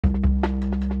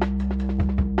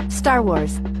Star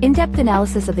Wars, in-depth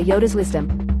analysis of the Yoda's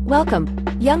wisdom. Welcome,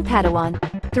 young padawan.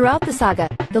 Throughout the saga,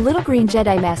 the little green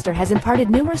Jedi Master has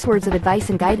imparted numerous words of advice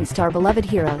and guidance to our beloved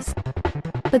heroes.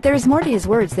 But there is more to his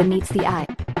words than meets the eye.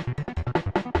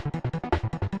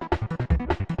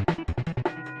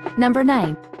 Number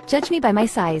 9. Judge me by my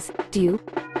size, do you?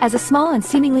 As a small and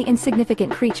seemingly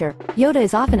insignificant creature, Yoda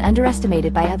is often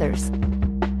underestimated by others.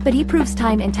 But he proves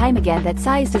time and time again that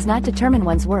size does not determine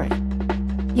one's worth.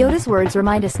 Yoda's words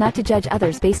remind us not to judge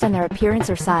others based on their appearance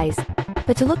or size,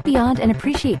 but to look beyond and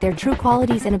appreciate their true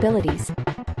qualities and abilities.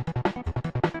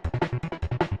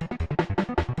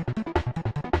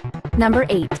 Number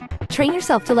 8. Train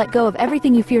yourself to let go of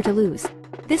everything you fear to lose.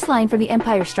 This line from The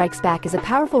Empire Strikes Back is a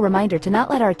powerful reminder to not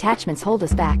let our attachments hold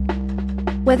us back.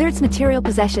 Whether it's material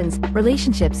possessions,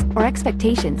 relationships, or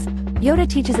expectations, Yoda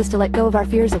teaches us to let go of our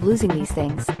fears of losing these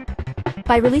things.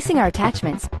 By releasing our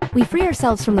attachments, we free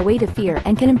ourselves from the weight of fear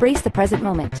and can embrace the present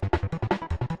moment.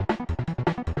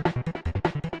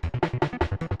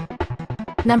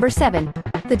 Number 7.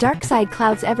 The dark side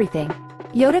clouds everything.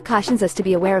 Yoda cautions us to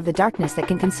be aware of the darkness that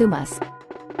can consume us.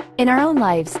 In our own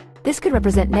lives, this could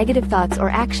represent negative thoughts or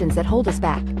actions that hold us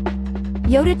back.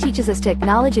 Yoda teaches us to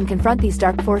acknowledge and confront these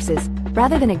dark forces,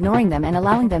 rather than ignoring them and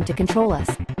allowing them to control us.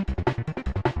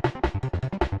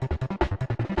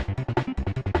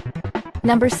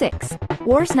 Number 6.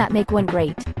 Wars not make one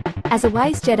great. As a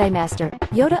wise Jedi Master,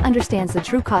 Yoda understands the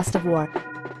true cost of war.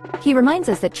 He reminds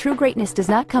us that true greatness does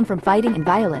not come from fighting and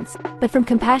violence, but from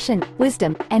compassion,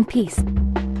 wisdom, and peace.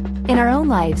 In our own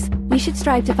lives, we should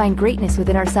strive to find greatness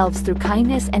within ourselves through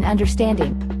kindness and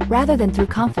understanding, rather than through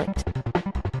conflict.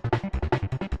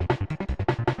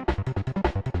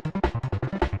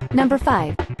 Number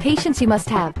 5. Patience you must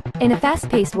have. In a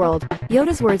fast-paced world,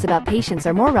 Yoda's words about patience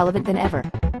are more relevant than ever.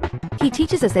 He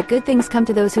teaches us that good things come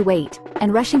to those who wait,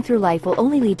 and rushing through life will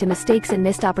only lead to mistakes and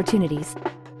missed opportunities.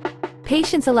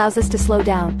 Patience allows us to slow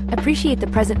down, appreciate the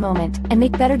present moment, and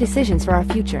make better decisions for our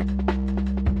future.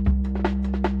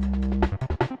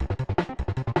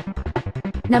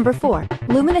 Number 4.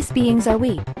 Luminous beings are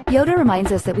we. Yoda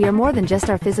reminds us that we are more than just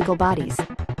our physical bodies.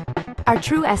 Our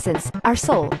true essence, our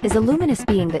soul, is a luminous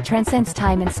being that transcends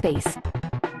time and space.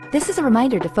 This is a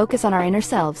reminder to focus on our inner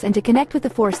selves and to connect with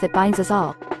the force that binds us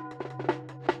all.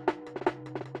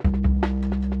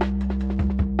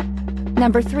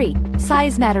 Number 3.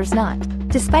 Size matters not.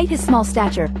 Despite his small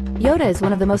stature, Yoda is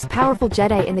one of the most powerful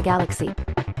Jedi in the galaxy.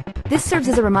 This serves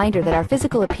as a reminder that our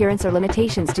physical appearance or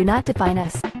limitations do not define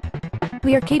us.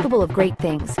 We are capable of great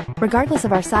things, regardless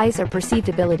of our size or perceived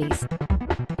abilities.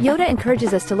 Yoda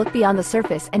encourages us to look beyond the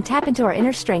surface and tap into our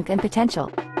inner strength and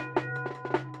potential.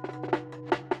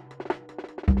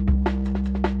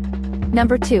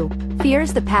 Number 2. Fear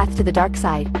is the path to the dark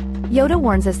side. Yoda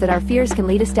warns us that our fears can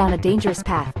lead us down a dangerous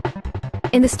path.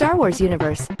 In the Star Wars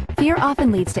universe, fear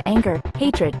often leads to anger,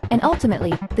 hatred, and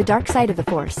ultimately, the dark side of the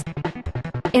Force.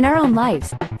 In our own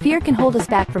lives, fear can hold us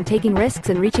back from taking risks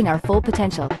and reaching our full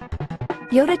potential.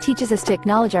 Yoda teaches us to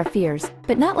acknowledge our fears,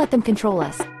 but not let them control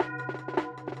us.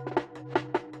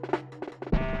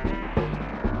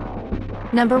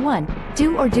 Number 1.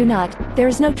 Do or do not, there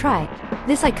is no try.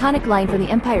 This iconic line from The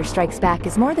Empire Strikes Back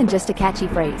is more than just a catchy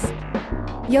phrase.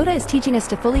 Yoda is teaching us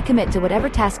to fully commit to whatever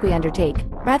task we undertake,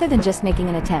 rather than just making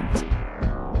an attempt.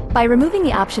 By removing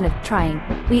the option of trying,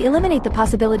 we eliminate the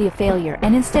possibility of failure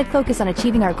and instead focus on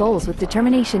achieving our goals with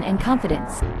determination and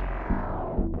confidence.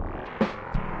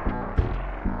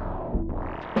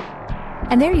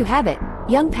 And there you have it,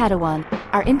 young Padawan,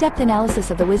 our in-depth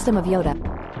analysis of the wisdom of Yoda.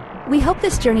 We hope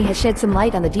this journey has shed some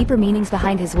light on the deeper meanings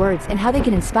behind his words and how they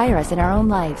can inspire us in our own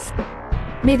lives.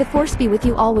 May the Force be with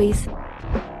you always.